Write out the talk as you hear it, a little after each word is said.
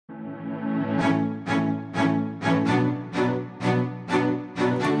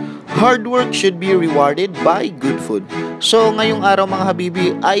Hard work should be rewarded by good food. So ngayong araw mga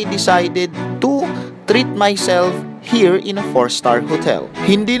habibi, I decided to treat myself here in a 4-star hotel.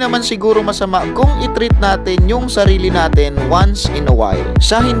 Hindi naman siguro masama kung i-treat natin yung sarili natin once in a while.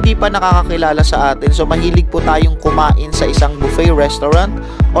 Sa hindi pa nakakakilala sa atin, so mahilig po tayong kumain sa isang buffet restaurant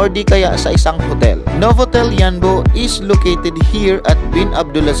or di kaya sa isang hotel. Novotel Yanbo is located here at Bin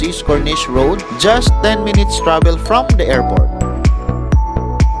Abdulaziz Corniche Road, just 10 minutes travel from the airport.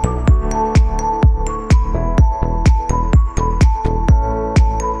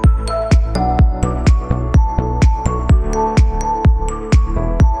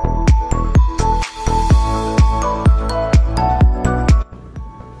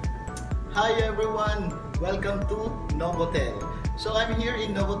 Welcome to Novotel. So I'm here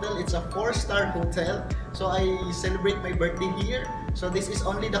in Novotel. It's a 4-star hotel. So I celebrate my birthday here. So this is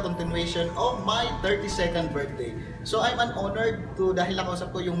only the continuation of my 32nd birthday. So I'm honored to, dahil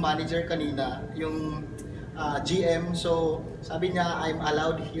nakausap ko yung manager kanina, yung GM. So sabi niya I'm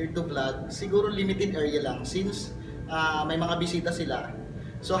allowed here to vlog. Siguro limited area lang since may mga bisita sila.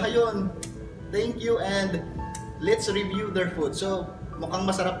 So ayun, thank you and let's review their food. So mukhang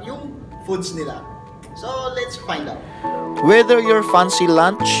masarap yung foods nila. So let's find out. Whether your fancy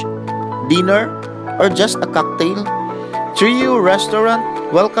lunch, dinner, or just a cocktail, Trio Restaurant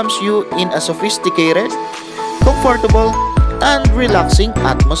welcomes you in a sophisticated, comfortable, and relaxing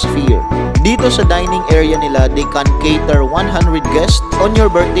atmosphere. Dito sa dining area nila, they can cater 100 guests on your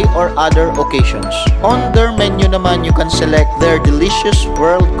birthday or other occasions. On their menu naman, you can select their delicious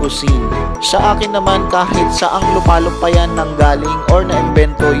world cuisine. Sa akin naman, kahit saang lupalumpayan ng galing or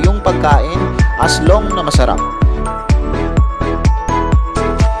na-invento yung pagkain, as long na masarap.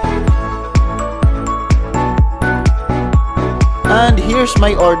 And here's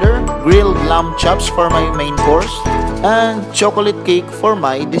my order, grilled lamb chops for my main course, and chocolate cake for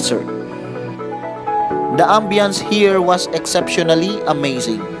my dessert. The ambience here was exceptionally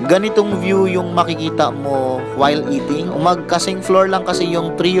amazing. Ganitong view yung makikita mo while eating. Magkasing floor lang kasi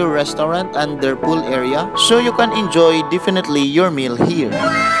yung Trio Restaurant and their pool area. So you can enjoy definitely your meal here.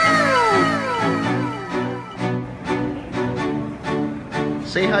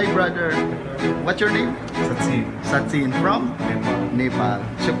 Say hi, brother. What's your name? Satsin. Satsin from? Nepal.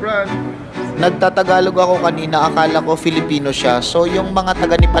 Shukran. Nagtatagalog ako kanina, akala ko Filipino siya. So yung mga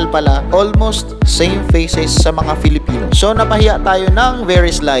taga-Nepal pala, almost same faces sa mga Filipino. So napahiya tayo ng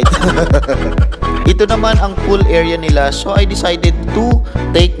very slight. Ito naman ang pool area nila. So I decided to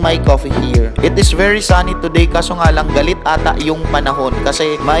take my coffee here. It is very sunny today, kaso nga lang galit ata yung panahon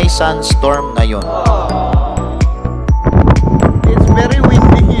kasi may sunstorm ngayon. It's very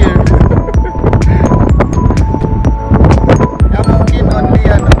windy here.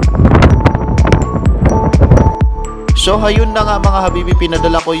 So hayun na nga mga habibi,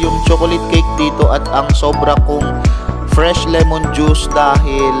 pinadala ko yung chocolate cake dito at ang sobra kong fresh lemon juice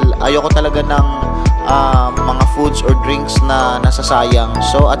dahil ayoko talaga ng mga foods or drinks na nasasayang.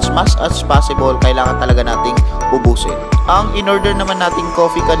 So as much as possible, kailangan talaga nating ubusin. Ang in-order naman nating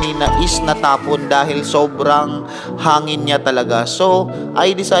coffee kanina is natapon dahil sobrang hangin niya talaga. So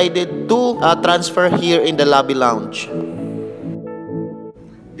I decided to transfer here in the lobby lounge.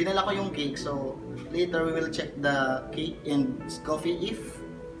 Dinala ko yung cake, so later we will check the cake and coffee if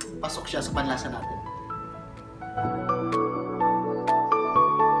pasok siya sa panlasa natin.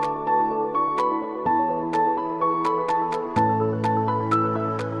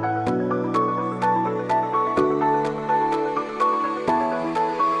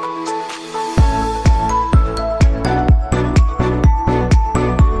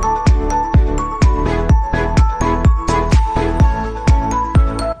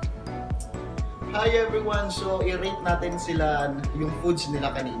 Hi everyone! So i-rate natin sila yung foods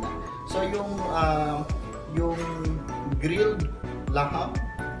nila kanina. So yung grilled laham,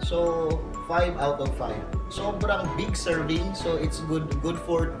 so 5 out of 5. Sobrang big serving, so it's good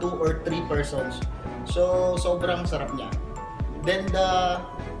for 2 or 3 persons. So sobrang sarap niya. Then the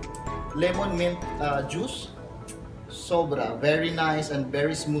lemon mint juice, sobra, very nice and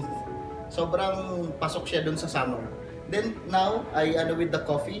very smooth. Sobrang pasok siya dun sa summer. Then now I with the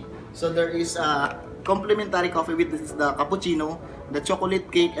coffee. So there is a complimentary coffee with the cappuccino, the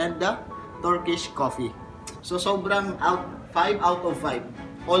chocolate cake, and the Turkish coffee. So sobrang 5 out of 5,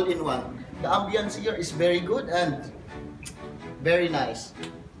 all in one. The ambience here is very good and very nice.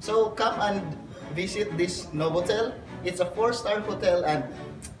 So come and visit this Novotel. It's a 4-star hotel and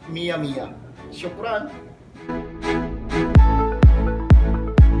Mia Mia. Shukran.